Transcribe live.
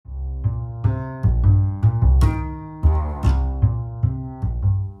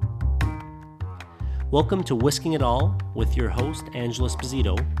Welcome to Whisking It All with your host, Angela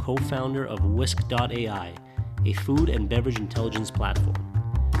Esposito, co-founder of Whisk.ai, a food and beverage intelligence platform.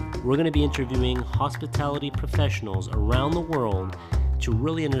 We're going to be interviewing hospitality professionals around the world to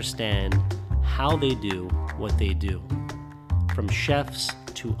really understand how they do what they do. From chefs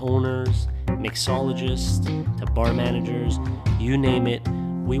to owners, mixologists to bar managers, you name it,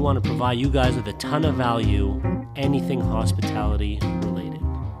 we want to provide you guys with a ton of value, anything hospitality related.